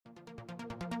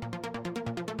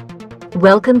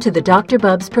Welcome to the Dr.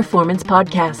 Bubbs Performance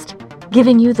Podcast,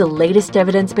 giving you the latest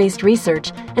evidence-based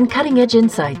research and cutting-edge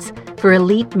insights for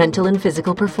elite mental and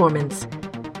physical performance.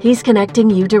 He's connecting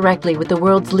you directly with the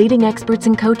world's leading experts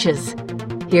and coaches.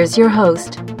 Here's your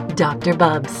host, Dr.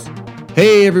 Bubbs.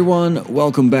 Hey everyone,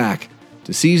 welcome back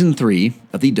to Season 3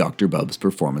 of the Dr. Bubbs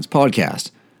Performance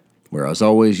Podcast, where as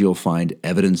always you'll find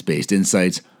evidence-based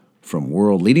insights from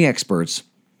world-leading experts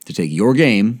to take your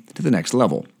game to the next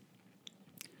level.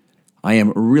 I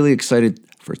am really excited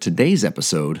for today's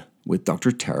episode with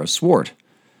Dr. Tara Swart.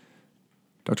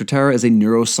 Dr. Tara is a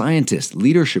neuroscientist,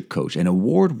 leadership coach, and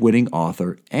award-winning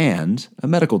author and a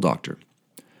medical doctor.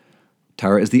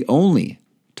 Tara is the only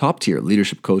top-tier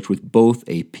leadership coach with both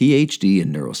a PhD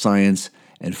in neuroscience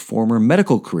and former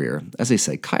medical career as a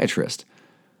psychiatrist.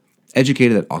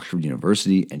 Educated at Oxford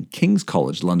University and King's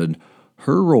College London,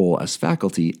 her role as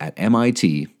faculty at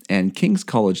MIT and King's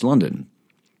College London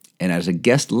and as a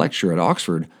guest lecturer at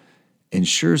Oxford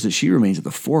ensures that she remains at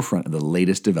the forefront of the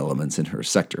latest developments in her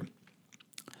sector.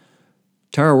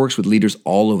 Tara works with leaders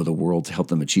all over the world to help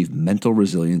them achieve mental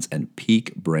resilience and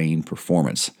peak brain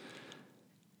performance.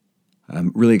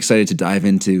 I'm really excited to dive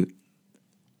into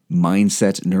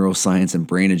mindset, neuroscience, and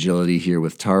brain agility here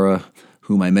with Tara,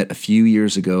 whom I met a few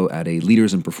years ago at a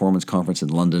Leaders in Performance conference in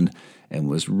London and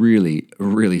was really,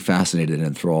 really fascinated and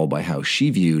enthralled by how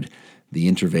she viewed the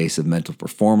interface of mental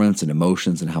performance and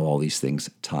emotions and how all these things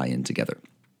tie in together.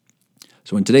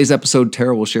 So in today's episode,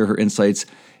 Tara will share her insights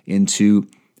into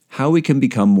how we can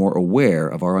become more aware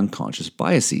of our unconscious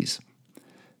biases,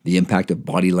 the impact of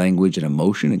body language and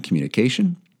emotion and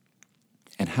communication,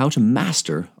 and how to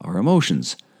master our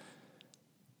emotions.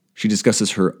 She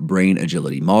discusses her brain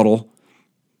agility model,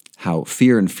 how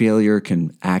fear and failure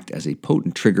can act as a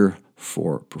potent trigger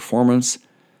for performance,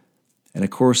 and of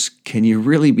course, can you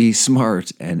really be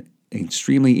smart and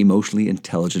extremely emotionally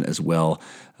intelligent as well?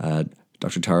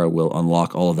 Dr. Tara will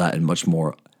unlock all of that and much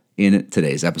more in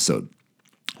today's episode.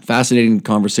 Fascinating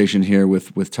conversation here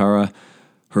with Tara.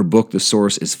 Her book, The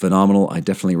Source, is phenomenal. I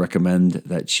definitely recommend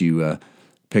that you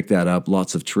pick that up.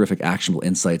 Lots of terrific actionable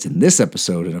insights in this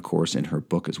episode and, of course, in her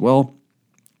book as well.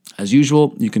 As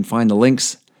usual, you can find the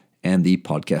links and the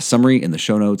podcast summary in the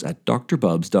show notes at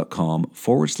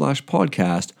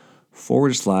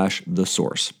drbubbs.com/podcast/The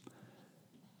Source.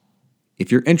 If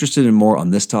you're interested in more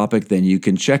on this topic, then you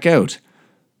can check out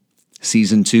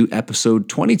Season 2, Episode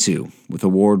 22 with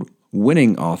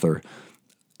award-winning author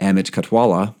Amit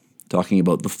Katwala talking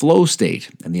about the flow state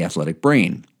and the athletic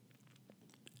brain.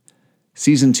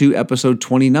 Season 2, Episode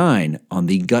 29 on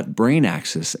the gut-brain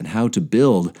axis and how to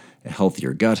build a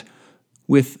healthier gut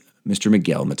with Mr.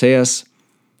 Miguel Mateas.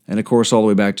 And of course, all the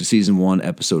way back to Season 1,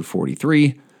 Episode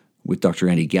 43 with Dr.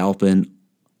 Andy Galpin,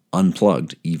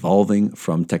 Unplugged, Evolving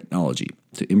from Technology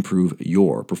to Improve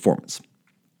Your Performance.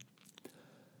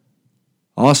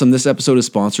 Awesome. This episode is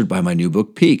sponsored by my new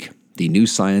book, Peak, the new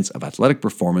science of athletic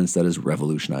performance that is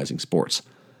revolutionizing sports.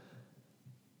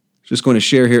 Just going to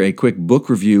share here a quick book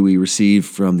review we received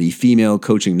from the Female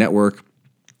Coaching Network.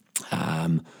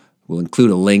 We'll include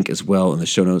a link as well in the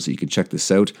show notes so you can check this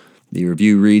out. The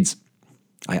review reads,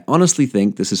 "I honestly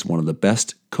think this is one of the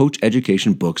best coach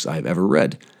education books I've ever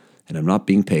read, and I'm not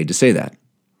being paid to say that.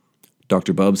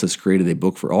 Dr. Bubbs has created a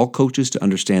book for all coaches to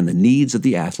understand the needs of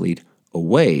the athlete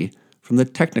away from the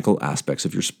technical aspects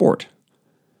of your sport.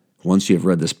 Once you have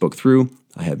read this book through,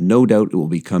 I have no doubt it will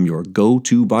become your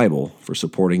go-to Bible for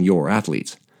supporting your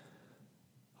athletes."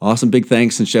 Awesome. Big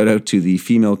thanks and shout out to the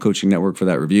Female Coaching Network for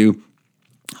that review.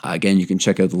 Again, you can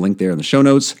check out the link there in the show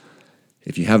notes.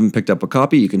 If you haven't picked up a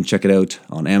copy, you can check it out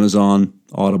on Amazon,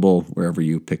 Audible, wherever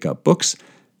you pick up books.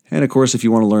 And of course, if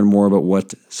you want to learn more about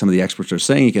what some of the experts are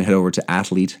saying, you can head over to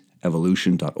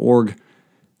athleteevolution.org.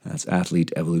 That's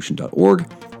athleteevolution.org.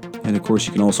 And of course,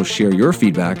 you can also share your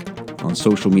feedback on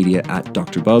social media at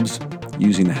Dr. Bubbs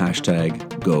using the hashtag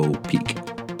GoPeak.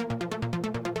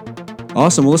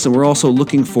 Awesome. Well, listen, we're also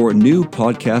looking for new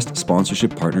podcast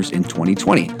sponsorship partners in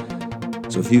 2020.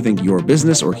 So if you think your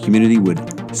business or community would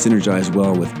synergize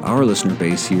well with our listener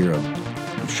base here of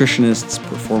nutritionists,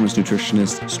 performance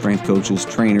nutritionists, strength coaches,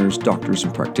 trainers, doctors,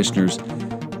 and practitioners,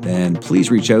 then please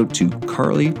reach out to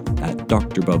Carly at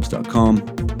drbubbs.com.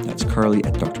 That's Carly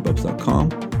at drbubbs.com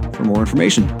for more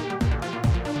information.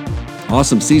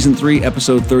 Awesome. Season 3,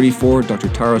 Episode 34, Dr.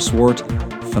 Tara Swart.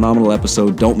 Phenomenal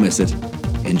episode. Don't miss it.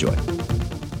 Enjoy.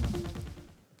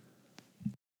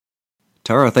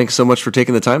 Tara, thanks so much for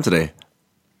taking the time today.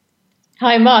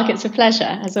 Hi, Mark. It's a pleasure,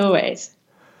 as always.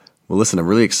 Well, listen, I'm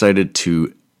really excited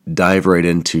to dive right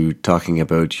into talking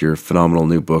about your phenomenal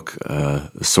new book,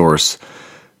 The Source,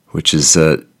 which is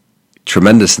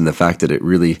tremendous in the fact that it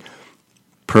really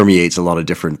permeates a lot of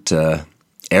different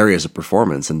areas of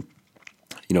performance. And,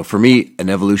 for me, an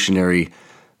evolutionary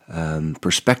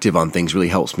perspective on things really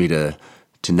helps me to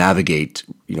navigate,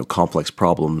 complex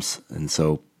problems. And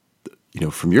so,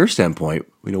 from your standpoint,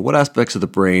 what aspects of the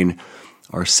brain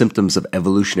are symptoms of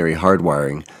evolutionary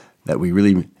hardwiring that we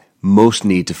really most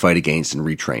need to fight against and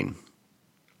retrain?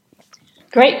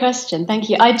 Great question. Thank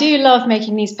you. I do love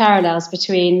making these parallels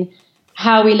between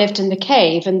how we lived in the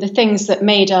cave and the things that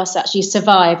made us actually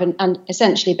survive and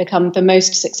essentially become the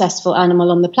most successful animal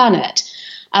on the planet.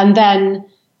 And then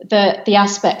the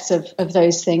aspects of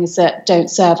those things that don't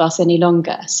serve us any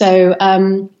longer. So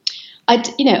I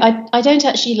don't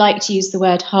actually like to use the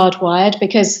word hardwired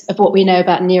because of what we know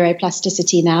about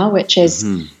neuroplasticity now, which is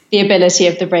the ability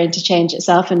of the brain to change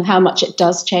itself and how much it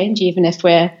does change, even if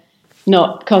we're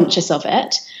not conscious of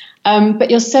it.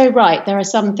 But you're so right. There are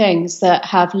some things that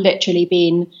have literally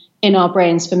been in our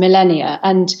brains for millennia.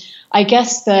 And I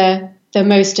guess the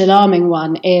most alarming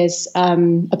one is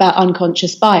about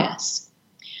unconscious bias.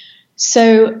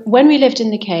 So when we lived in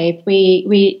the cave,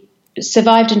 we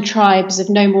survived in tribes of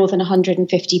no more than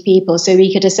 150 people, so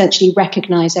we could essentially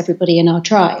recognize everybody in our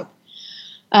tribe.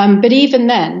 But even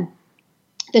then,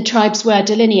 the tribes were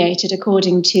delineated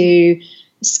according to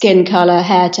skin color,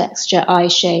 hair texture, eye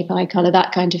shape, eye color,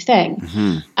 that kind of thing.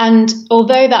 Mm-hmm. And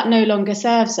although that no longer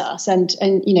serves us and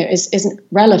isn't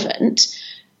relevant,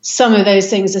 some of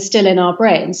those things are still in our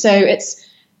brain. So it's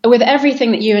with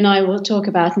everything that you and I will talk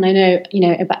about, and I know,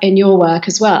 about in your work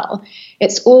as well,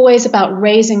 it's always about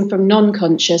raising from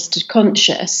non-conscious to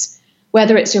conscious,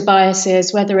 whether it's your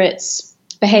biases, whether it's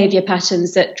behavior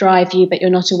patterns that drive you but you're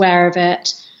not aware of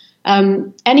it,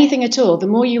 anything at all. The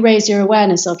more you raise your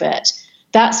awareness of it,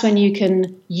 that's when you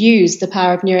can use the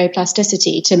power of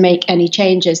neuroplasticity to make any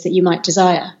changes that you might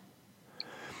desire.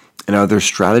 And are there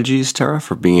strategies, Tara,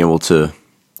 for being able to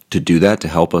do that, to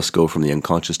help us go from the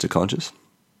unconscious to conscious?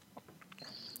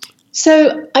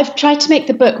 So I've tried to make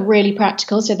the book really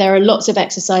practical. So there are lots of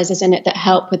exercises in it that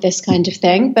help with this kind of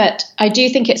thing. But I do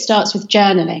think it starts with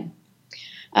journaling.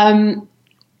 I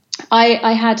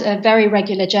had a very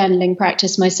regular journaling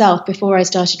practice myself before I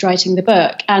started writing the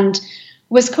book, and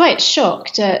was quite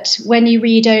shocked at, when you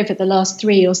read over the last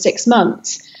 3 or 6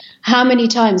 months, how many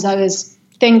times I was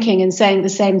thinking and saying the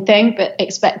same thing, but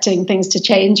expecting things to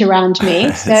change around me.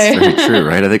 That's very true,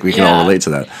 right? I think we can all relate to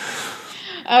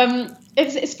that.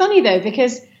 It's funny, though,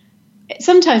 because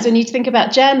sometimes when you think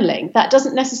about journaling, that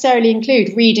doesn't necessarily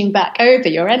include reading back over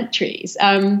your entries.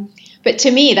 But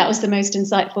to me, that was the most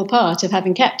insightful part of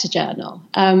having kept a journal.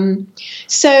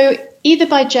 So either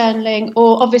by journaling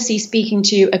or obviously speaking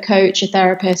to a coach, a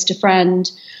therapist, a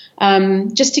friend,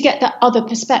 just to get that other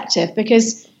perspective,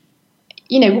 because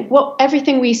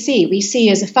everything we see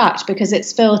as a fact because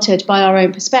it's filtered by our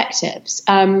own perspectives.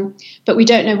 But we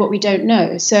don't know what we don't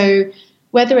know. So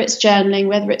whether it's journaling,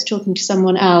 whether it's talking to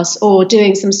someone else, or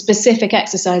doing some specific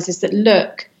exercises that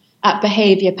look at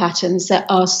behavior patterns that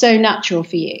are so natural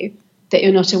for you that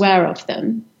you're not aware of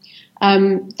them,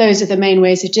 those are the main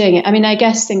ways of doing it. I mean, I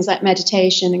guess things like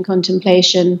meditation and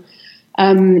contemplation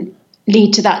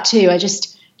lead to that too. I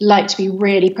just like to be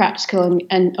really practical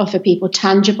and offer people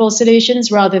tangible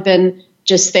solutions rather than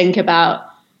just think about,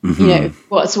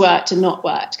 what's worked and not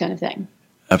worked kind of thing.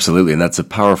 Absolutely. And that's a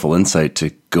powerful insight to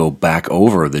go back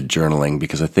over the journaling,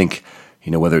 because I think,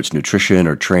 whether it's nutrition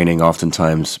or training,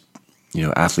 oftentimes,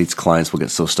 athletes, clients will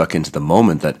get so stuck into the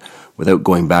moment that without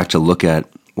going back to look at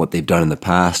what they've done in the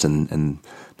past and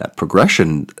that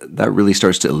progression, that really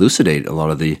starts to elucidate a lot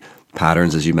of the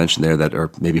patterns, as you mentioned there, that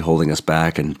are maybe holding us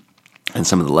back and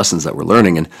some of the lessons that we're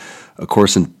learning. And of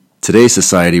course, in today's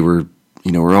society, we're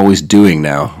always doing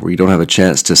now, where you don't have a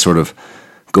chance to sort of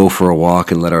go for a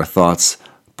walk and let our thoughts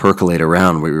percolate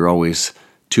around, where we're always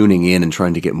tuning in and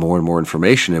trying to get more and more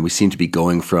information. And we seem to be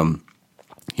going from,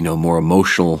 more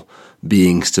emotional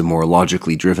beings to more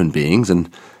logically driven beings. And,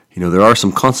 there are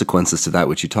some consequences to that,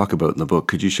 which you talk about in the book.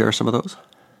 Could you share some of those?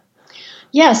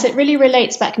 Yes, it really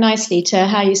relates back nicely to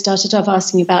how you started off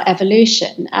asking about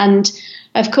evolution. And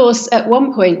of course, at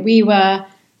one point,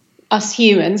 us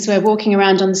humans were walking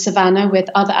around on the savannah with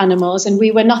other animals, and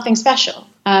we were nothing special.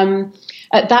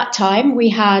 At that time, we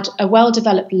had a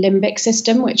well-developed limbic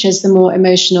system, which is the more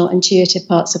emotional, intuitive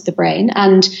parts of the brain.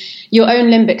 And your own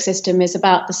limbic system is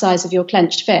about the size of your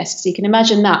clenched fist. So you can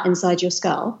imagine that inside your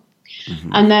skull. Mm-hmm.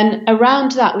 And then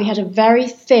around that, we had a very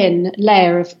thin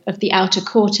layer of the outer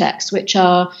cortex, which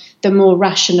are the more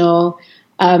rational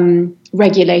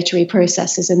regulatory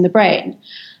processes in the brain.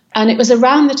 And it was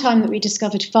around the time that we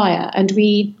discovered fire. And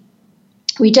we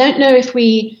don't know if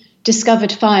we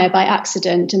discovered fire by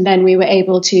accident and then we were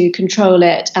able to control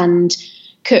it and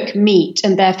cook meat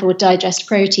and therefore digest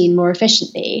protein more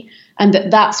efficiently, and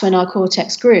that's when our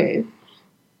cortex grew.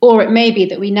 Or it may be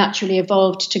that we naturally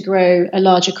evolved to grow a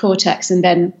larger cortex and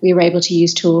then we were able to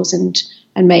use tools and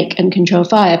make and control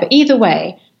fire. But either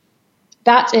way,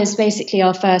 that is basically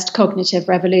our first cognitive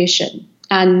revolution.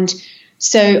 And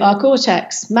so our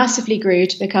cortex massively grew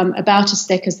to become about as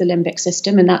thick as the limbic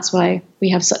system, and that's why we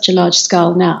have such a large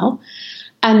skull now.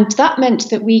 And that meant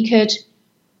that we could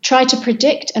try to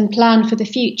predict and plan for the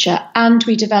future, and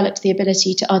we developed the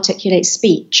ability to articulate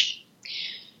speech.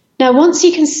 Now, once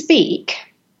you can speak,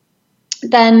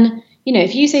 then,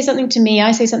 if you say something to me,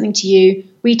 I say something to you,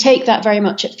 we take that very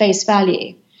much at face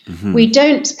value. Mm-hmm. We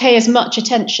don't pay as much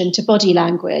attention to body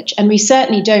language, and we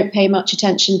certainly don't pay much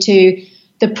attention to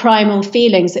the primal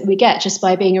feelings that we get just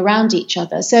by being around each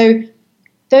other. So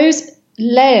those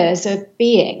layers of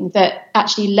being that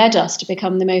actually led us to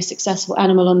become the most successful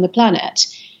animal on the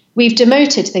planet, we've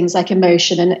demoted things like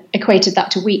emotion and equated that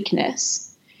to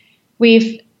weakness.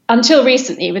 Until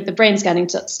recently, with the brain scanning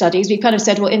studies, we kind of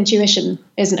said, well, intuition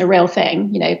isn't a real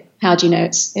thing. How do you know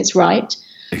it's right?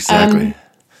 Exactly.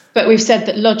 But we've said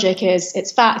that logic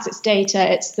it's facts, it's data,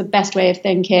 it's the best way of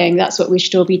thinking. That's what we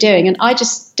should all be doing. And I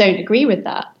just don't agree with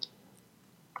that.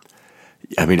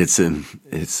 I mean, it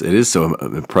is so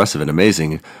impressive and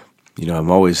amazing. I'm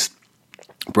always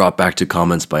brought back to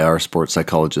comments by our sports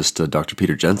psychologist, Dr.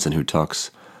 Peter Jensen, who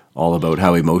talks all about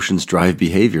how emotions drive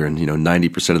behavior, and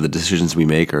 90% of the decisions we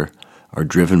make are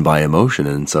driven by emotion.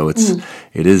 And so it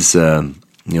is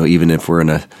even if we're in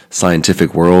a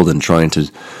scientific world and trying to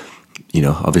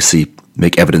obviously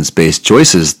make evidence-based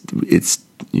choices,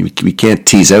 we can't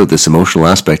tease out this emotional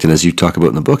aspect. And as you talk about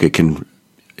in the book,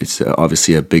 it's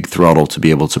obviously a big throttle to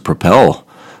be able to propel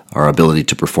our ability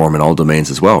to perform in all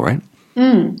domains as well, right?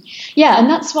 Yeah, and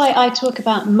that's why I talk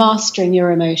about mastering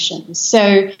your emotions.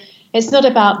 So it's not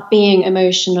about being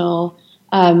emotional.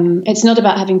 It's not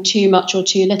about having too much or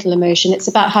too little emotion. It's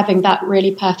about having that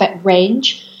really perfect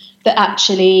range that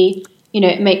actually,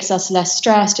 it makes us less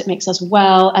stressed, it makes us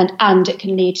well, and it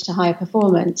can lead to higher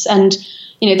performance. And,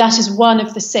 that is one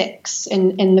of the 6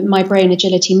 in my brain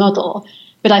agility model.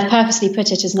 But I've purposely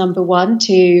put it as number 1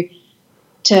 to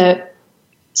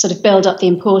sort of build up the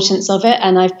importance of it,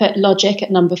 and I've put logic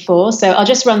at number 4. So I'll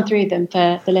just run through them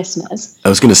for the listeners. I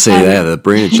was going to say, the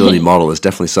brain agility model is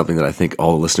definitely something that I think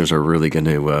all the listeners are really going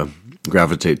to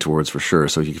gravitate towards for sure.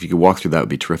 So if you could walk through that, would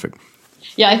be terrific.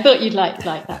 Yeah, I thought you'd like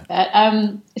that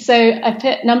bit. So I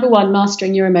put number 1,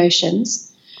 mastering your emotions.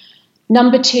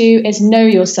 Number 2 is know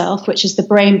yourself, which is the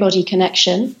brain-body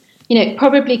connection.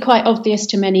 Probably quite obvious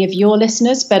to many of your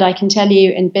listeners, but I can tell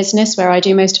you in business, where I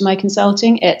do most of my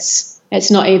consulting, it's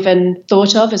not even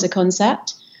thought of as a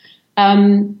concept.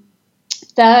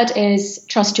 Third is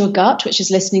trust your gut, which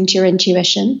is listening to your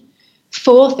intuition.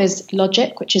 4th is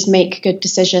logic, which is make good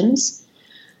decisions.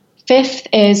 5th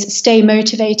is stay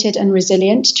motivated and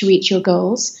resilient to reach your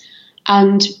goals.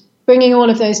 And bringing all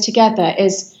of those together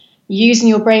is using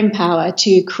your brain power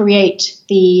to create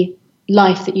the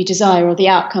life that you desire or the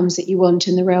outcomes that you want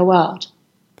in the real world.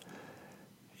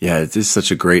 Yeah, it is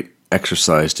such a great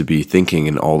exercise to be thinking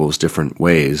in all those different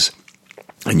ways.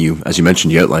 And you, as you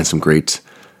mentioned, you outlined some great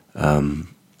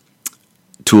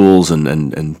tools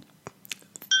and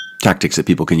tactics that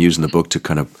people can use in the book to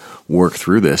kind of work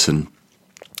through this. And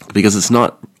because it's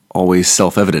not always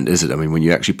self-evident, is it? I mean, when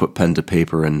you actually put pen to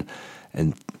paper and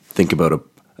think about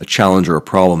a challenge or a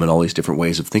problem and all these different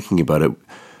ways of thinking about it,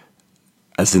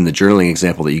 as in the journaling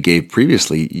example that you gave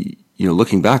previously,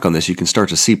 looking back on this, you can start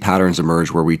to see patterns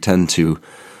emerge where we tend to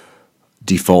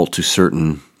default to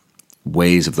certain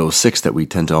ways of those 6 that we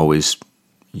tend to always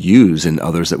use, and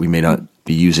others that we may not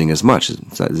be using as much. Is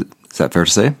that fair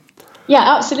to say?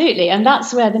 Yeah, absolutely. And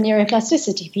that's where the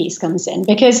neuroplasticity piece comes in,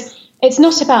 because it's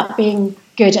not about being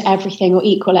good at everything or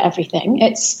equal at everything.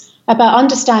 It's about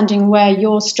understanding where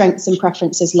your strengths and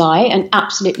preferences lie and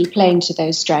absolutely playing to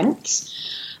those strengths.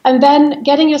 And then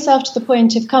getting yourself to the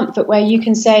point of comfort where you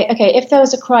can say, okay, if there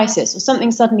was a crisis or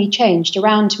something suddenly changed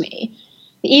around me,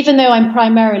 even though I'm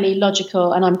primarily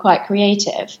logical and I'm quite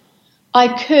creative, I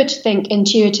could think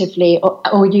intuitively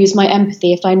or use my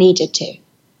empathy if I needed to.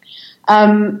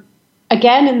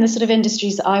 Again, in the sort of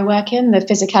industries that I work in, the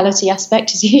physicality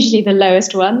aspect is usually the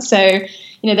lowest one. So,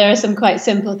 there are some quite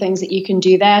simple things that you can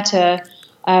do there to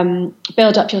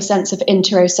build up your sense of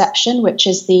interoception, which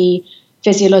is the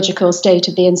physiological state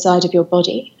of the inside of your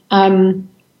body. I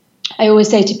always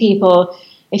say to people,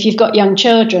 if you've got young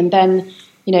children, then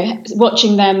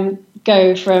watching them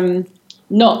go from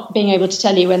not being able to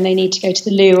tell you when they need to go to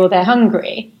the loo or they're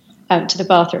hungry, to the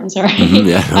bathroom, sorry.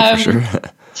 For sure.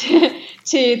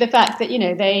 To the fact that,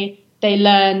 They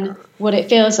learn what it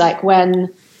feels like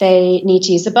when they need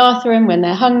to use the bathroom, when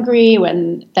they're hungry,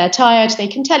 when they're tired. They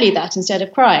can tell you that instead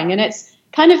of crying. And it's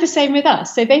kind of the same with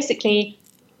us. So basically,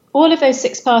 all of those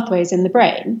 6 pathways in the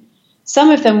brain,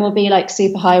 some of them will be like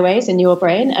superhighways in your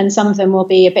brain, and some of them will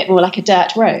be a bit more like a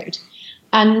dirt road.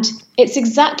 And it's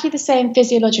exactly the same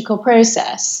physiological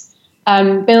process,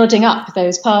 building up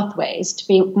those pathways to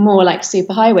be more like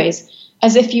superhighways,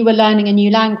 as if you were learning a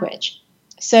new language.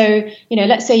 So,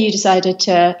 let's say you decided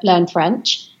to learn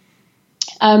French.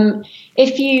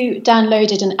 If you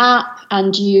downloaded an app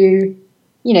and you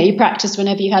practiced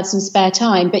whenever you had some spare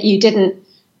time, but you didn't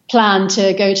plan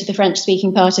to go to the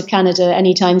French-speaking part of Canada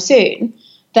anytime soon,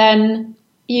 then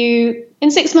in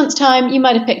 6 months' time, you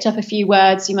might have picked up a few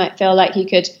words. You might feel like you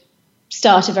could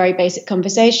start a very basic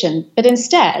conversation. But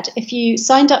instead, if you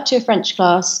signed up to a French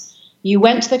class, you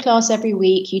went to the class every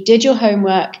week, you did your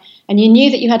homework, and you knew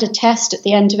that you had a test at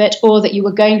the end of it, or that you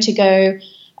were going to go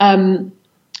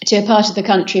to a part of the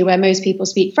country where most people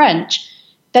speak French,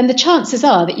 then the chances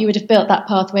are that you would have built that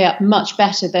pathway up much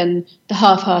better than the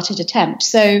half-hearted attempt.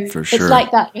 So For sure. It's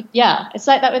like that. It's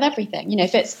like that with everything.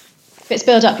 If it's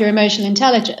build up your emotional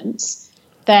intelligence,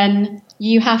 then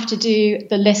you have to do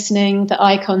the listening, the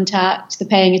eye contact, the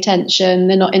paying attention,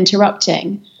 the not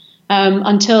interrupting,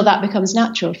 until that becomes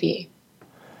natural for you.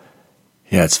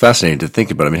 Yeah, it's fascinating to think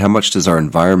about. I mean, how much does our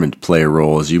environment play a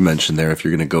role, as you mentioned there, if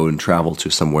you're going to go and travel to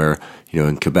somewhere,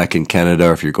 in Quebec in Canada,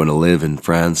 or if you're going to live in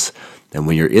France, and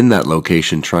when you're in that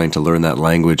location trying to learn that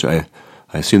language, I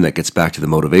assume that gets back to the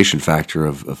motivation factor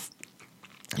of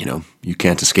you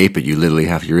can't escape it. You literally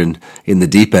you're in the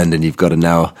deep end, and you've got to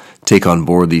now take on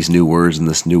board these new words and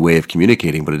this new way of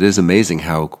communicating. But it is amazing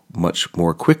how much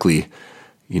more quickly,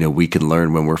 we can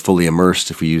learn when we're fully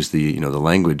immersed, if we use the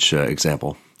language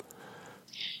example.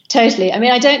 Totally. I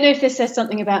mean, I don't know if this says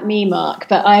something about me, Mark,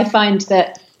 but I find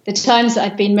that the times that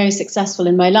I've been most successful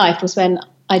in my life was when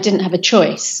I didn't have a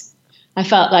choice. I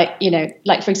felt like,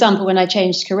 for example, when I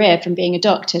changed career from being a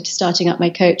doctor to starting up my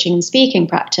coaching and speaking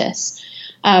practice,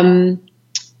 there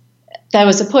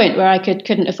was a point where I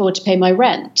couldn't afford to pay my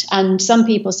rent. And some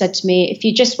people said to me, if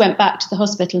you just went back to the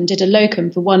hospital and did a locum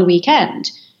for one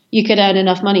weekend, you could earn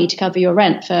enough money to cover your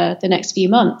rent for the next few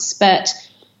months. But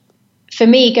for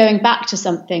me, going back to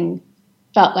something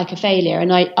felt like a failure.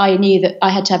 And I knew that I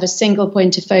had to have a single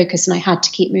point of focus, and I had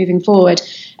to keep moving forward.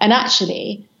 And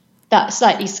actually, that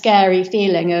slightly scary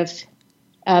feeling of,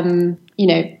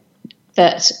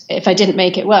 that if I didn't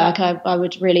make it work, I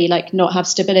would really not have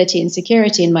stability and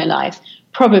security in my life,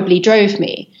 probably drove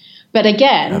me. But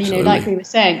again, Absolutely. Like we were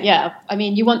saying,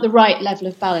 you want the right level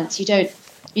of balance. You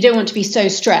don't want to be so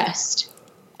stressed,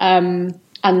 and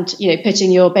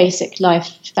putting your basic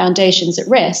life foundations at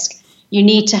risk. You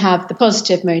need to have the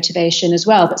positive motivation as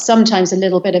well. But sometimes a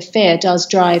little bit of fear does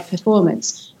drive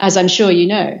performance, as I'm sure you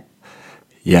know.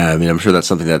 Yeah, I mean, I'm sure that's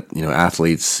something that,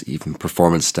 athletes, even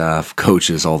performance staff,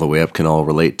 coaches, all the way up can all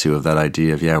relate to, of that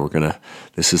idea of,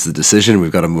 this is the decision,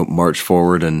 we've got to march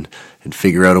forward and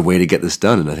figure out a way to get this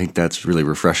done. And I think that's really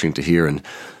refreshing to hear. And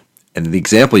the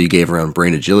example you gave around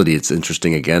brain agility, it's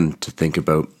interesting, again, to think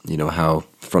about, how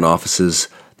front offices,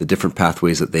 the different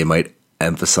pathways that they might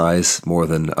emphasize more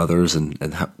than others, and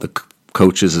how the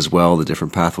coaches as well, the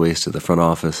different pathways to the front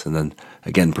office, and then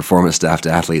again, performance staff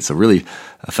to athletes. So really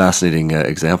a fascinating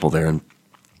example there. And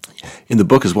in the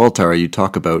book as well, Tara, you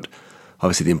talk about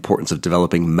obviously the importance of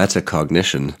developing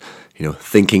metacognition,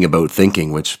 thinking about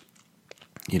thinking, which,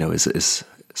 is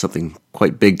something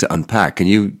quite big to unpack. Can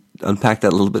you unpack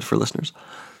that a little bit for listeners?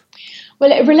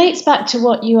 Well, it relates back to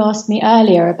what you asked me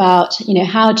earlier about,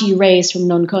 how do you raise from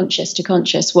non-conscious to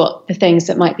conscious, what the things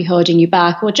that might be holding you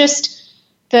back, or just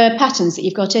the patterns that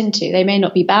you've got into. They may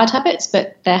not be bad habits,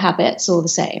 but they're habits all the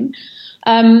same.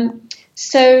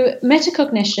 So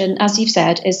metacognition, as you've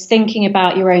said, is thinking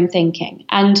about your own thinking.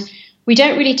 And we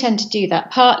don't really tend to do that,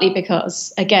 partly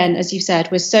because, again, as you said,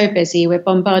 we're so busy, we're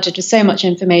bombarded with so much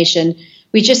information,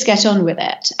 we just get on with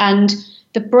it. And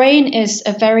the brain is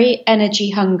a very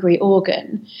energy-hungry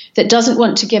organ that doesn't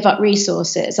want to give up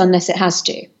resources unless it has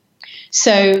to.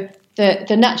 So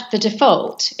the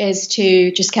default is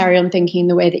to just carry on thinking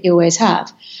the way that you always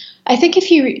have. I think if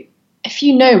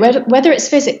you know, whether it's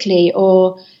physically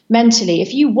or mentally,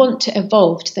 if you want to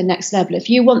evolve to the next level, if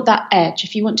you want that edge,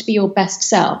 if you want to be your best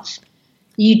self,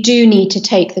 you do need to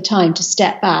take the time to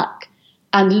step back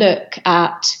and look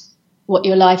at what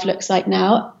your life looks like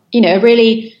now.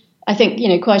 Really, I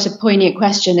think, quite a poignant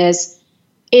question is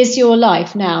your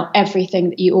life now everything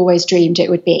that you always dreamed it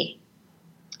would be?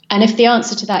 And if the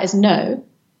answer to that is no,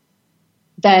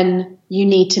 then you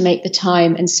need to make the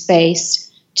time and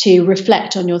space to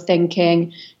reflect on your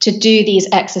thinking, to do these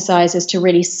exercises to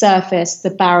really surface the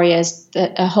barriers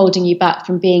that are holding you back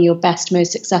from being your best,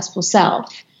 most successful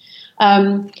self.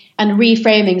 And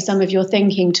reframing some of your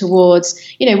thinking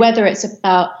towards, whether it's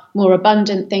about more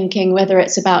abundant thinking, whether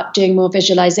it's about doing more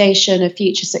visualization of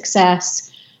future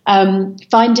success,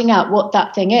 finding out what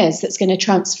that thing is that's going to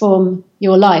transform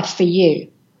your life for you.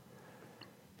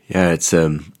 Yeah, it's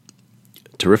a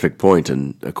terrific point.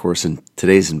 And of course, in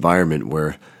today's environment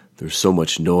where there's so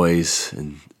much noise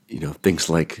and, things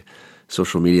like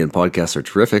social media and podcasts are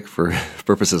terrific for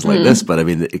purposes like this, but I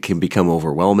mean, it can become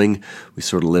overwhelming. We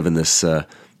sort of live in this,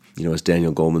 as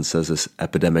Daniel Goleman says, this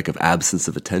epidemic of absence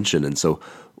of attention. And so,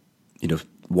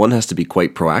 one has to be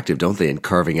quite proactive, don't they, in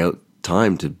carving out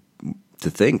time to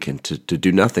think and to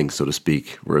do nothing, so to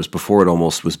speak, whereas before it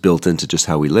almost was built into just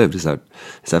how we lived. Is that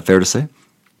fair to say?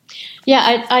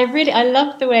 Yeah, I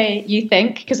love the way you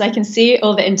think, because I can see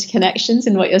all the interconnections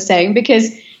in what you're saying,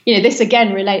 because, this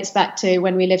again relates back to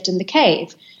when we lived in the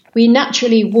cave. We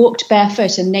naturally walked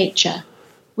barefoot in nature.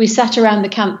 We sat around the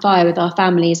campfire with our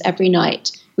families every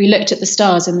night. We looked at the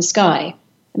stars in the sky.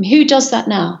 I mean, who does that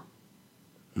now?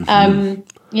 Mm-hmm.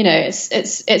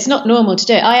 It's not normal to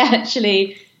do it. I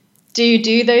actually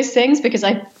do those things because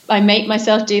I make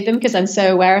myself do them, because I'm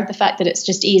so aware of the fact that it's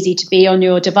just easy to be on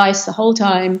your device the whole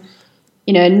time,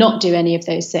 and not do any of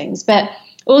those things. But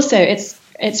also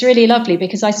it's really lovely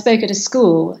because I spoke at a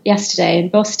school yesterday in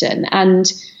Boston, and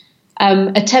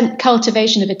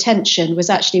cultivation of attention was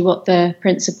actually what the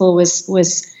principal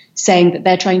was saying that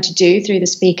they're trying to do through the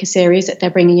speaker series that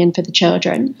they're bringing in for the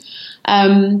children.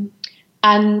 And,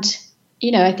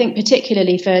 I think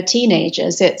particularly for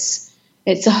teenagers,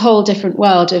 it's a whole different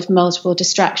world of multiple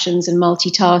distractions and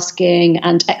multitasking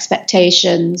and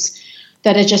expectations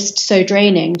that are just so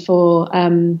draining for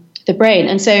the brain.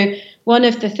 And so one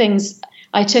of the things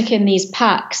I took in these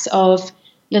packs of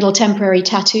little temporary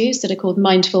tattoos that are called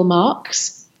mindful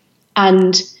marks,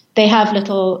 and they have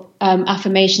little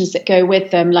affirmations that go with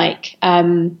them, like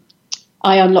I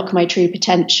unlock my true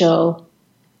potential,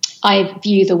 I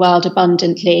view the world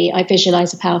abundantly, I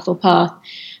visualize a powerful path.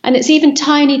 And it's even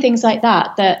tiny things like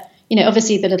that,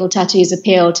 obviously the little tattoos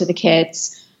appeal to the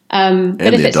kids. And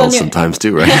but if the it's adults sometimes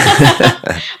too,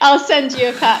 right? I'll send you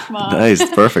a pack, Mark. Nice,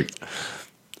 perfect.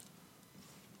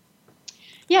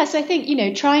 Yeah, so I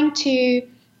think, trying to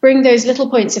bring those little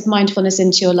points of mindfulness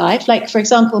into your life, like, for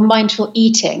example, mindful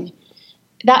eating,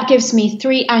 that gives me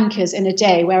 3 anchors in a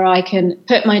day where I can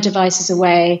put my devices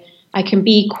away, I can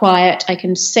be quiet, I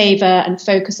can savor and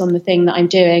focus on the thing that I'm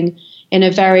doing in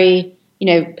a very,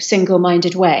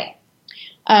 single-minded way.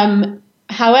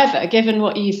 However, given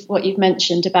what you've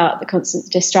mentioned about the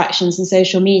constant distractions and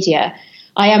social media,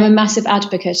 I am a massive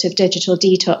advocate of digital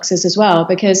detoxes as well,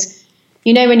 because,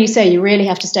 when you say you really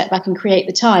have to step back and create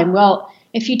the time, well,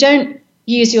 if you don't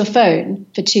use your phone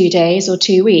for 2 days or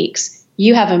 2 weeks,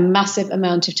 you have a massive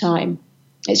amount of time.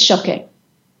 It's shocking.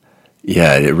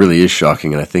 Yeah, it really is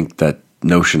shocking. And I think that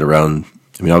notion around,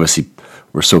 obviously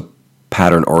we're so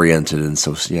pattern oriented, and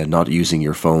so not using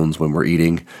your phones when we're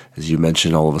eating, as you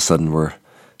mentioned, all of a sudden we're,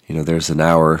 there's an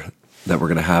hour that we're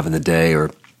going to have in the day, or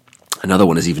another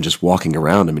one is even just walking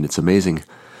around. It's amazing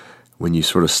when you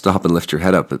sort of stop and lift your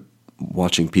head up at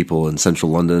watching people in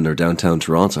central London or downtown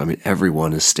Toronto.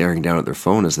 Everyone is staring down at their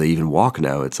phone as they even walk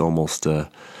now. It's almost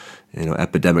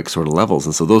epidemic sort of levels.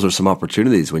 And so those are some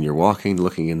opportunities when you're walking,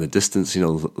 looking in the distance,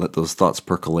 let those thoughts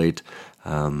percolate,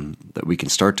 that we can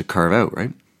start to carve out,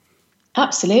 right?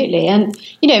 Absolutely. And,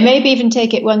 maybe even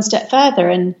take it one step further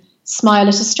and smile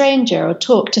at a stranger or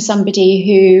talk to somebody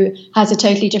who has a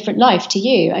totally different life to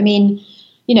you.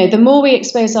 The more we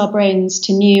expose our brains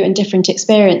to new and different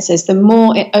experiences, the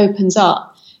more it opens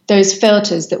up those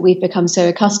filters that we've become so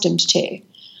accustomed to.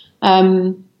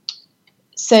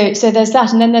 So there's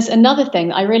that. And then there's another thing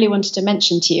that I really wanted to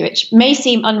mention to you, which may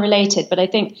seem unrelated, but I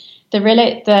think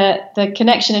the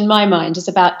connection in my mind is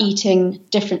about eating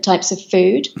different types of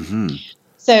food. Mm-hmm.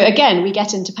 So again, we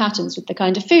get into patterns with the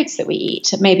kind of foods that we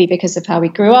eat, maybe because of how we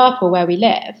grew up or where we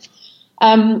live.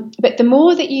 But the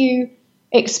more that you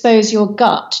expose your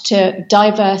gut to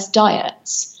diverse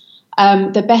diets,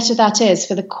 the better that is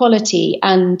for the quality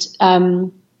and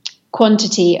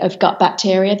quantity of gut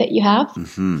bacteria that you have.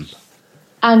 Mm-hmm.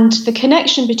 And the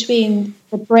connection between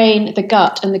the brain, the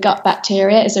gut, and the gut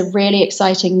bacteria is a really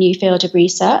exciting new field of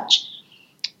research.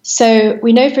 So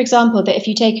we know, for example, that if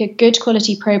you take a good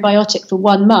quality probiotic for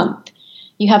 1 month,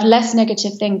 you have less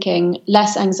negative thinking,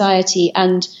 less anxiety,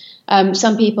 and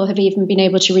some people have even been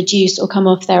able to reduce or come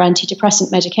off their antidepressant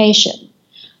medication.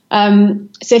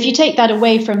 So if you take that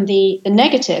away from the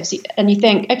negatives and you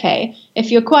think, okay, if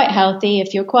you're quite healthy,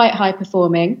 if you're quite high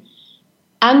performing,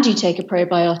 and you take a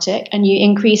probiotic and you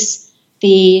increase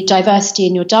the diversity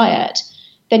in your diet,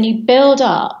 then you build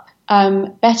up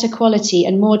better quality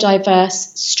and more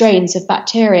diverse strains of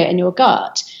bacteria in your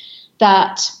gut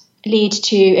that lead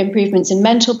to improvements in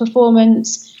mental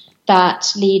performance,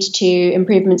 that lead to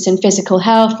improvements in physical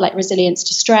health, like resilience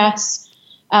to stress.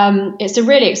 It's a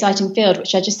really exciting field,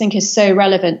 which I just think is so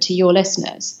relevant to your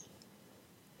listeners.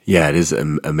 Yeah, it is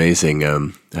amazing.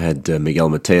 I had Miguel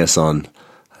Mateus on,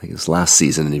 I think it was last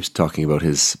season, and he was talking about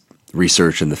his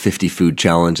research and the 50 food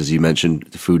challenge, as you mentioned,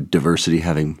 the food diversity,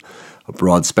 having a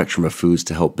broad spectrum of foods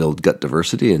to help build gut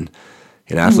diversity. And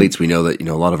in athletes, we know that,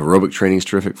 a lot of aerobic training is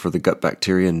terrific for the gut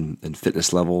bacteria and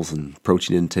fitness levels and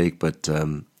protein intake, but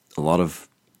a lot of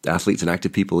athletes and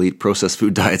active people eat processed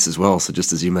food diets as well. So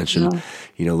just as you mentioned,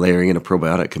 layering in a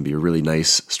probiotic can be a really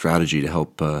nice strategy to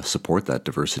help support that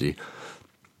diversity.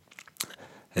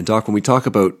 And Doc, when we talk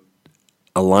about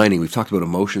aligning, we've talked about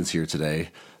emotions here today,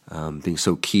 being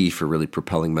so key for really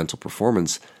propelling mental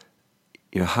performance.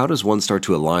 How does one start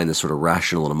to align this sort of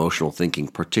rational and emotional thinking,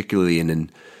 particularly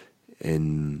in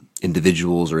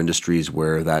individuals or industries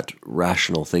where that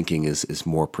rational thinking is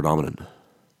more predominant?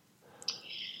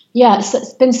 Yeah,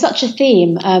 it's been such a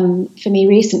theme for me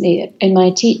recently in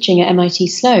my teaching at MIT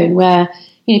Sloan, where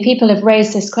people have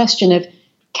raised this question of,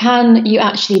 can you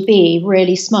actually be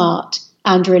really smart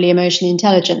and really emotionally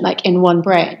intelligent, like in one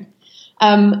brain?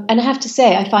 And I have to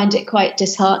say, I find it quite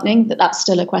disheartening that that's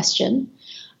still a question.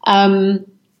 And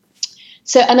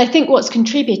I think what's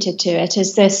contributed to it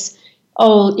is this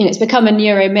old, it's become a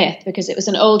neuro myth because it was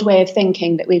an old way of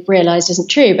thinking that we've realized isn't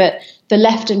true, but the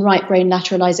left and right brain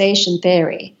lateralization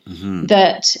theory,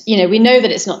 that, we know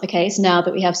that it's not the case now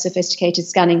that we have sophisticated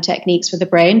scanning techniques for the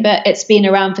brain, but it's been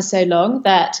around for so long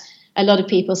that a lot of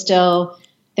people still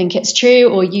think it's true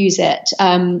or use it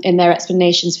in their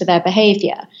explanations for their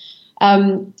behavior.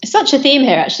 Such a theme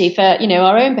here actually for,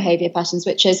 our own behavior patterns,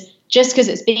 which is just because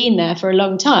it's been there for a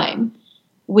long time,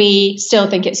 we still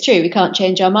think it's true. We can't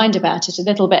change our mind about it, a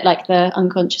little bit like the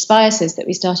unconscious biases that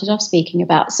we started off speaking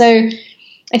about. So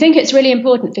I think it's really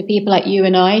important for people like you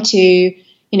and I to,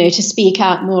 to speak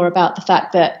out more about the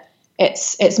fact that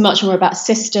it's much more about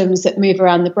systems that move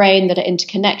around the brain that are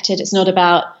interconnected. It's not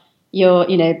about your,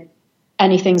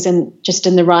 anything's just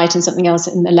in the right and something else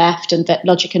in the left, and that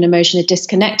logic and emotion are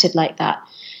disconnected like that.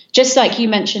 Just like you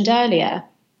mentioned earlier,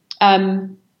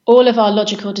 all of our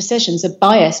logical decisions are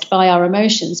biased by our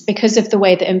emotions because of the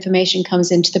way that information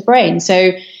comes into the brain.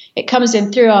 So it comes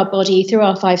in through our body, through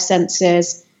our five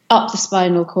senses, up the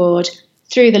spinal cord,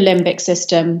 through the limbic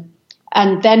system,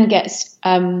 and then gets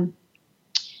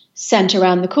sent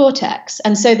around the cortex.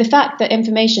 And so the fact that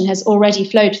information has already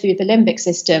flowed through the limbic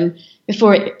system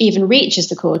before it even reaches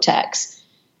the cortex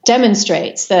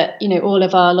demonstrates that, all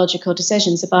of our logical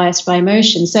decisions are biased by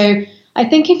emotion. So I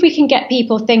think if we can get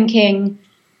people thinking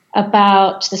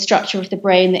about the structure of the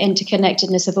brain, the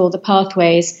interconnectedness of all the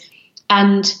pathways,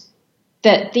 and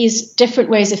that these different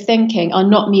ways of thinking are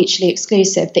not mutually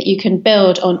exclusive, that you can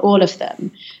build on all of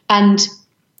them. And,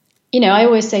 I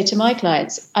always say to my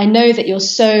clients, I know that you're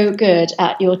so good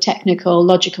at your technical,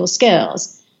 logical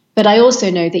skills, but I also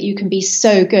know that you can be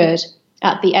so good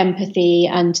at the empathy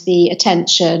and the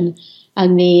attention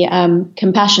and the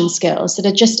compassion skills that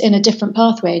are just in a different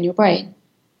pathway in your brain.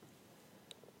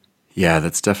 Yeah,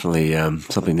 that's definitely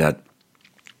something that,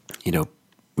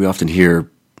 we often hear,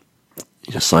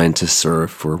 scientists, or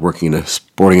if we're working in a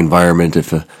sporting environment,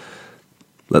 if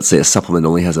let's say a supplement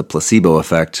only has a placebo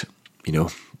effect,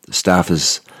 the staff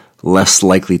is less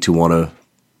likely to want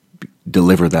to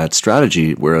deliver that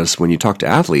strategy. Whereas when you talk to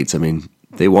athletes,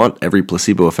 they want every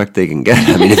placebo effect they can get.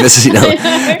 If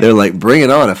it's, they're like, bring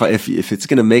it on. If it's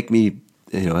going to make me,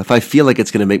 if I feel like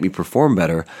it's going to make me perform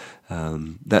better,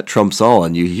 that trumps all.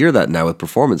 And you hear that now with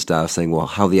performance staff saying, well,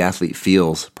 how the athlete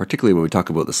feels, particularly when we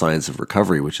talk about the science of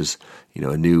recovery, which is,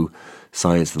 a new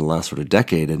science in the last sort of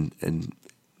decade. And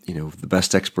the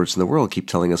best experts in the world keep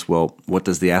telling us, well, what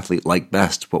does the athlete like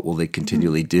best? What will they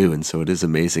continually do? And so it is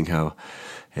amazing how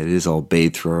it is all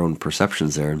bathed through our own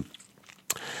perceptions there.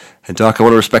 And Doc, I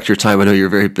want to respect your time. I know you're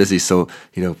very busy. So,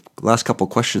 last couple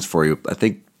of questions for you. I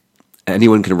think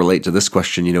anyone can relate to this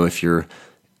question. If you're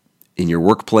in your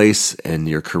workplace and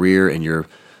your career and you're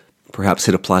perhaps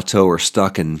hit a plateau or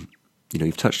stuck, and,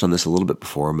 you've touched on this a little bit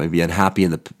before, maybe unhappy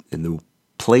in the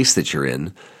place that you're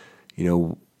in,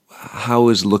 how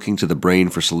is looking to the brain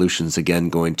for solutions, again,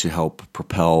 going to help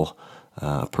propel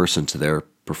a person to their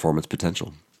performance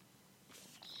potential?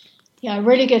 Yeah,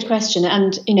 really good question.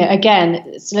 And, again,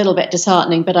 it's a little bit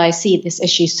disheartening, but I see this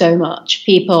issue so much.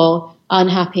 People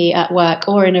unhappy at work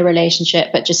or in a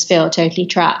relationship, but just feel totally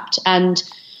trapped. And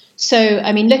so,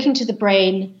 looking to the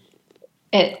brain,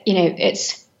 it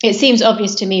seems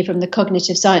obvious to me from the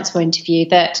cognitive science point of view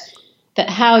that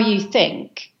how you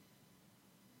think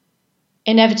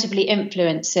inevitably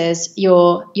influences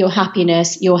your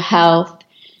happiness, your health,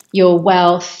 your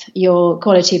wealth, your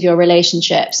quality of your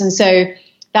relationships. And so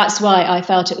that's why I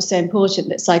felt it was so important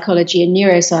that psychology and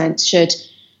neuroscience should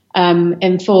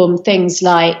inform things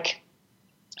like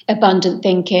abundant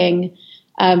thinking,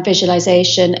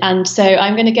 visualization. And so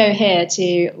I'm going to go here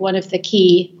to one of the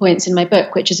key points in my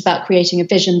book, which is about creating a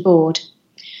vision board.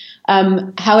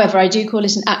 However, I do call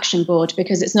it an action board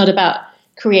because it's not about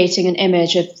creating an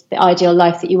image of the ideal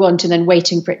life that you want and then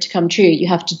waiting for it to come true. You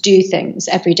have to do things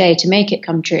every day to make it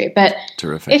come true. But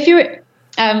Terrific. if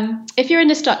you're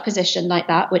in a stuck position like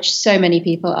that, which so many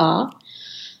people are,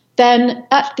 then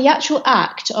the actual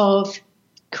act of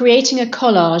creating a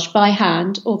collage by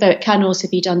hand, although it can also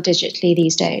be done digitally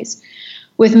these days,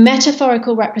 with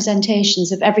metaphorical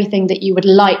representations of everything that you would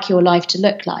like your life to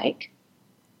look like,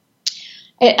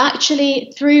 it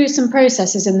actually, through some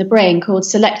processes in the brain called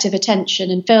selective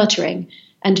attention and filtering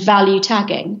and value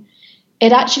tagging,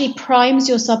 it actually primes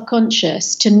your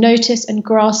subconscious to notice and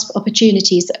grasp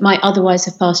opportunities that might otherwise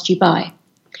have passed you by.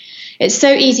 It's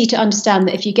so easy to understand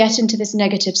that if you get into this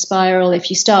negative spiral, if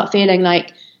you start feeling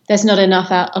like there's not enough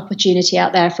opportunity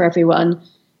out there for everyone,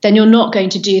 then you're not going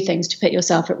to do things to put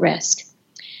yourself at risk.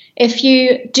 If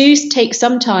you do take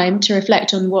some time to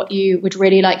reflect on what you would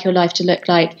really like your life to look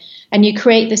like, and you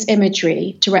create this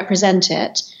imagery to represent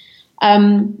it,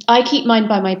 I keep mine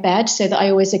by my bed so that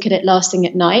I always look at it last thing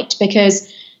at night, because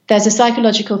there's a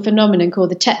psychological phenomenon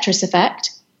called the Tetris effect,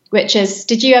 which is,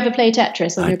 did you ever play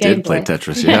Tetris on your Game Boy? I did play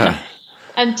Tetris, yeah.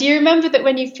 And do you remember that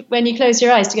when you close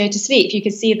your eyes to go to sleep, you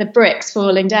could see the bricks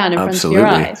falling down in Absolutely.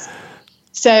 front of your eyes?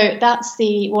 So that's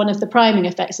one of the priming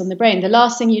effects on the brain. The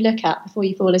last thing you look at before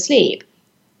you fall asleep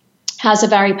has a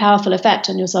very powerful effect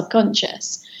on your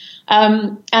subconscious.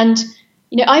 And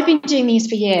I've been doing these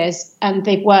for years and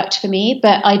they've worked for me,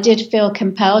 but I did feel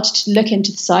compelled to look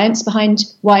into the science behind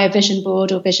why a vision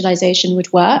board or visualization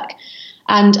would work.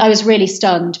 And I was really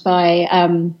stunned by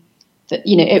that,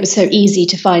 it was so easy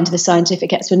to find the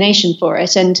scientific explanation for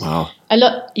it. And wow. a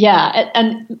lot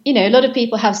of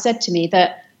people have said to me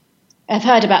that I've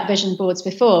heard about vision boards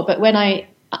before, but when I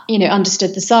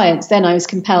understood the science, then I was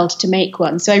compelled to make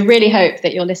one. So I really hope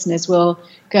that your listeners will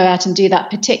go out and do that,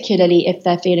 particularly if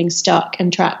they're feeling stuck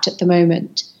and trapped at the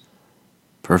moment.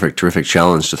 Perfect. Terrific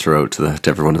challenge to throw out to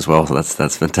everyone as well. So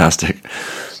that's fantastic.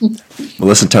 Well,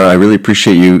 listen, Tara, I really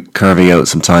appreciate you carving out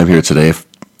some time here today.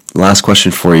 Last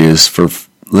question for you is for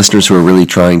listeners who are really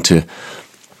trying to,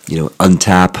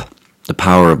 untap the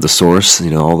power of the source,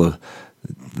 all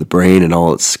the brain and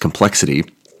all its complexity.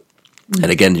 And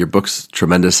again, your book's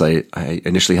tremendous. I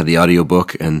initially had the audio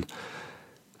book and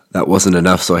that wasn't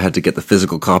enough, so I had to get the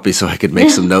physical copy so I could make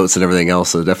some notes and everything else.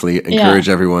 So definitely encourage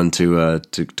everyone to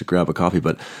grab a copy.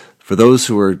 But for those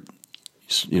who are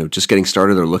just getting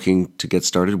started or looking to get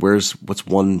started, what's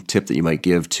one tip that you might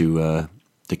give to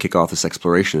kick off this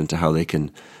exploration into how they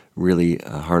can really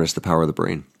harness the power of the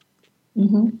brain?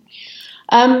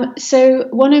 Mm-hmm. So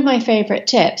one of my favorite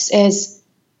tips is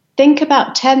think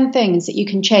about 10 things that you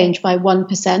can change by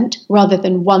 1% rather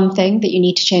than one thing that you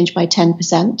need to change by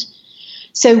 10%.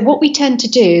 So what we tend to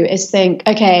do is think,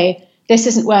 okay, this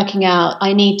isn't working out.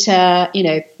 I need to,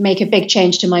 make a big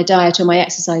change to my diet or my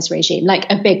exercise regime, like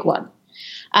a big one.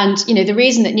 And, the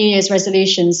reason that New Year's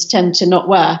resolutions tend to not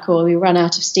work or we run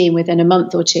out of steam within a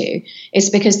month or two is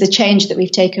because the change that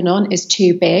we've taken on is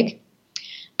too big.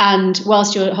 And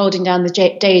whilst you're holding down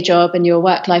the day job and your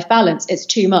work-life balance, it's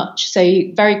too much. So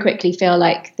you very quickly feel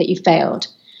like that you failed.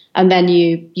 And then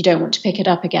you don't want to pick it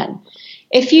up again.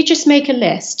 If you just make a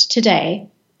list today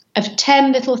of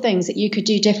 10 little things that you could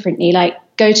do differently, like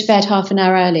go to bed half an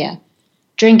hour earlier,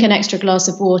 drink an extra glass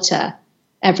of water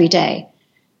every day,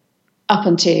 up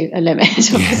onto a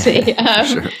limit, obviously.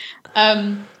 Sure.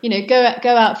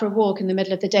 Go out for a walk in the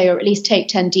middle of the day, or at least take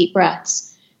 10 deep breaths.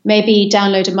 Maybe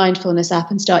download a mindfulness app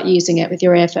and start using it with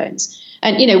your earphones.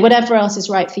 And, whatever else is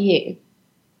right for you.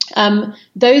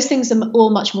 Those things are all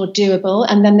much more doable.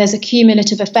 And then there's a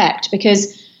cumulative effect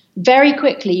because very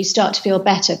quickly you start to feel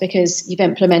better because you've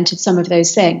implemented some of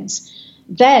those things.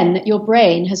 Then your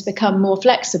brain has become more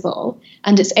flexible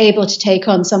and it's able to take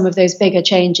on some of those bigger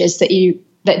changes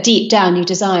that deep down you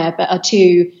desire but are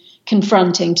too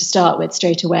confronting to start with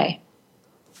straight away.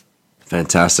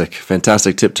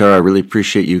 Fantastic tip, Tara. I really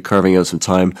appreciate you carving out some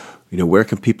time. Where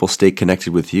can people stay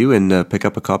connected with you and pick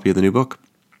up a copy of the new book?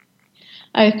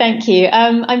 Oh, thank you.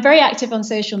 I'm very active on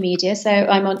social media. So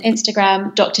I'm on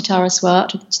Instagram, Dr. Tara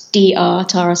Swart, Dr.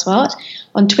 Tara Swart,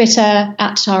 on Twitter,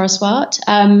 @Tara Swart.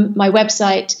 My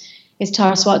website is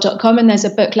taraswart.com, and there's a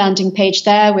book landing page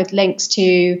there with links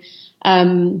to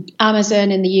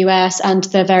Amazon in the US and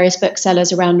the various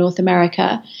booksellers around North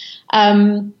America.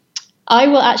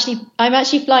 I'm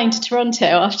actually flying to Toronto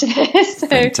after this. So,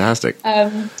 fantastic.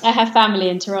 I have family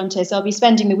in Toronto, so I'll be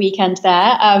spending the weekend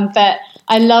there. But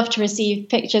I love to receive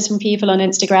pictures from people on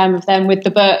Instagram of them with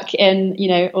the book in,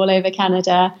 all over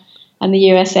Canada and the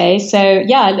USA. So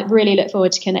yeah, I really look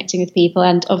forward to connecting with people.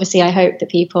 And obviously I hope that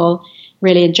people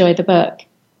really enjoy the book.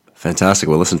 Fantastic.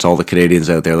 Well, listen to all the Canadians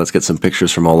out there. Let's get some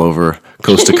pictures from all over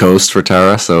coast to coast for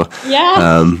Tara. So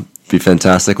yeah. Be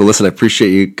fantastic. Well, listen, I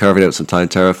appreciate you carving out some time,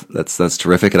 Tara. That's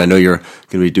terrific. And I know you're going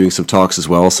to be doing some talks as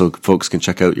well, so folks can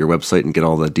check out your website and get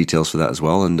all the details for that as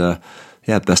well. And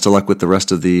best of luck with the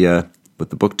rest of the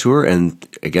book tour. And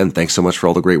again, thanks so much for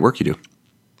all the great work you do.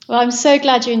 Well, I'm so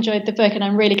glad you enjoyed the book, and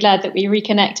I'm really glad that we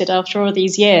reconnected after all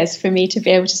these years for me to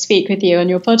be able to speak with you on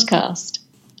your podcast.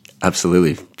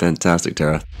 Absolutely. Fantastic,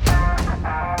 Tara.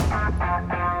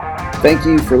 Thank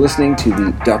you for listening to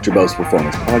the Dr. Bubbs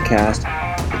Performance Podcast.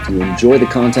 If you enjoy the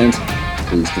content,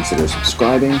 please consider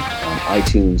subscribing on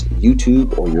iTunes,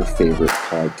 YouTube, or your favorite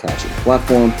podcasting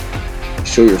platform.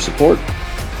 Show your support,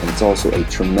 and it's also a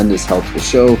tremendous help to the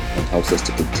show and helps us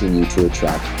to continue to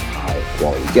attract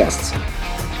high-quality guests.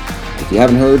 If you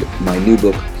haven't heard, my new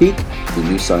book, Peak, The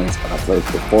New Science of Athletic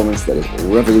Performance That is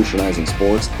Revolutionizing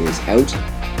Sports, is out.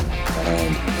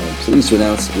 And I'm pleased to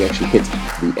announce we actually hit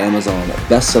the Amazon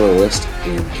bestseller list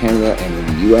in Canada and in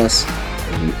the US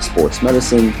in the sports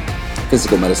medicine,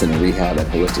 physical medicine and rehab, and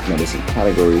holistic medicine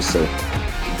categories. So you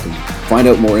can find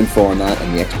out more info on that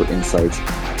and the expert insights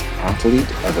at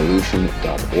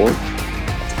athleteevolution.org.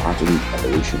 That's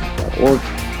athleteevolution.org.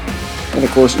 And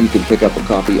of course, you can pick up a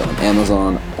copy on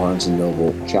Amazon, Barnes &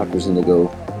 Noble, Chapters Indigo,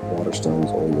 Waterstones,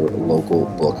 or your local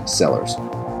book sellers.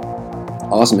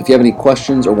 Awesome. If you have any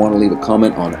questions or want to leave a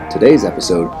comment on today's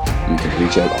episode, you can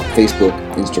reach out on Facebook,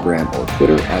 Instagram, or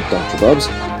Twitter at Dr. Bubbs.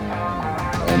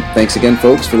 And thanks again,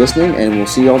 folks, for listening, and we'll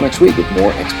see you all next week with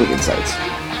more expert insights.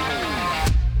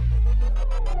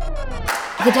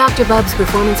 The Dr. Bubbs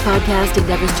Performance Podcast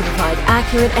endeavors to provide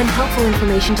accurate and helpful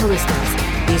information to listeners.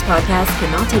 These podcasts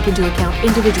cannot take into account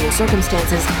individual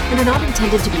circumstances and are not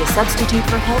intended to be a substitute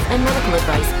for health and medical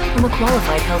advice from a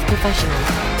qualified health professional.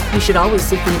 You should always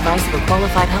seek the advice of a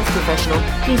qualified health professional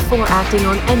before acting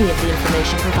on any of the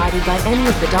information provided by any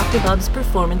of the Dr. Bubbs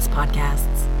Performance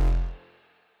Podcasts.